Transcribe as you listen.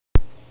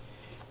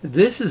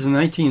This is a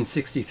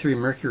 1963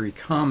 Mercury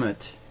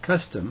Comet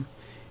Custom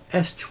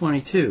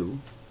S22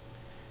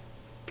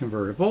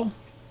 convertible,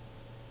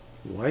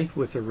 white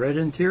with a red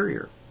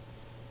interior.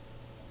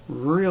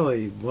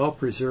 Really well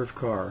preserved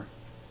car.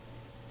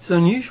 It's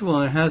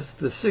unusual, and it has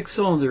the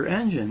 6-cylinder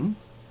engine.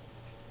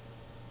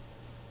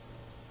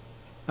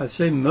 I'd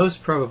say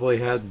most probably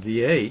had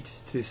V8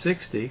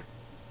 260.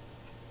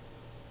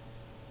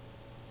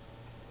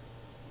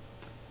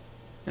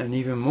 And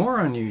even more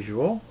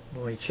unusual,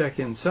 when we check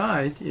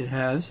inside, it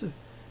has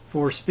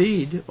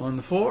 4-speed on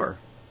the floor.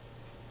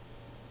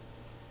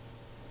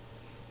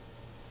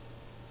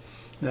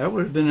 That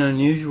would have been an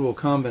unusual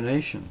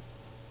combination.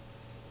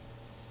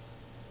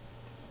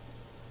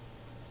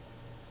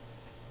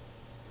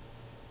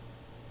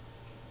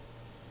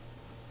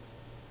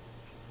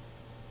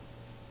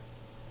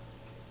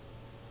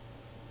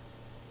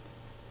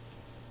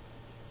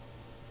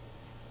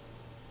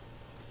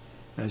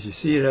 As you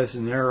see, it has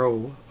narrow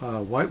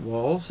white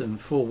walls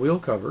and full wheel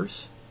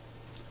covers.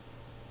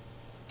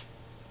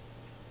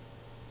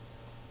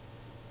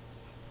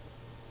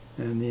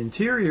 And the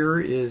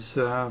interior is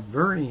a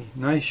very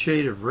nice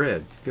shade of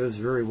red. It goes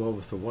very well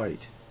with the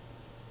white.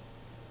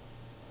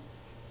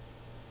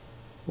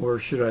 Or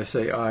should I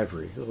say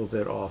ivory, a little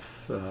bit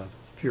off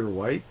pure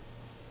white.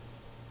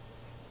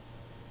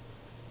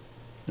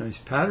 Nice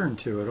pattern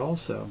to it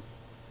also.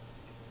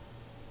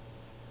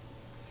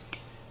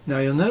 Now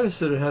you'll notice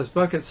that it has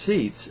bucket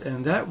seats,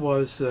 and that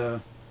was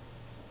an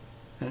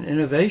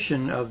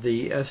innovation of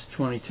the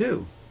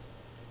S22.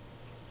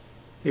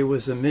 It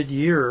was a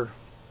mid-year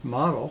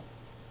model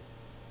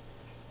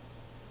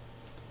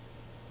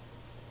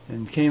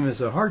and came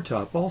as a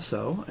hardtop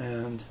also,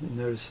 and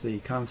notice the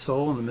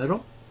console in the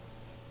middle.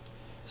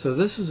 So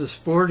this was a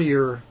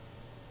sportier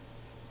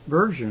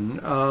version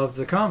of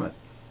the Comet.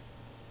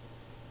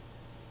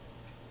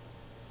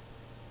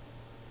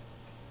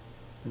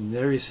 And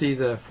there you see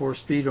the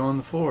 4-speed on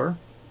the floor.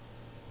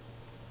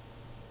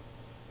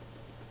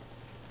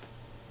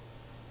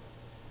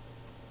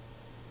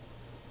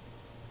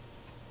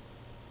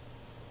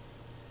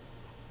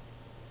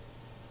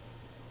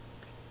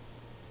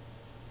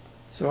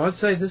 So I'd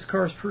say this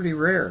car is pretty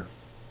rare.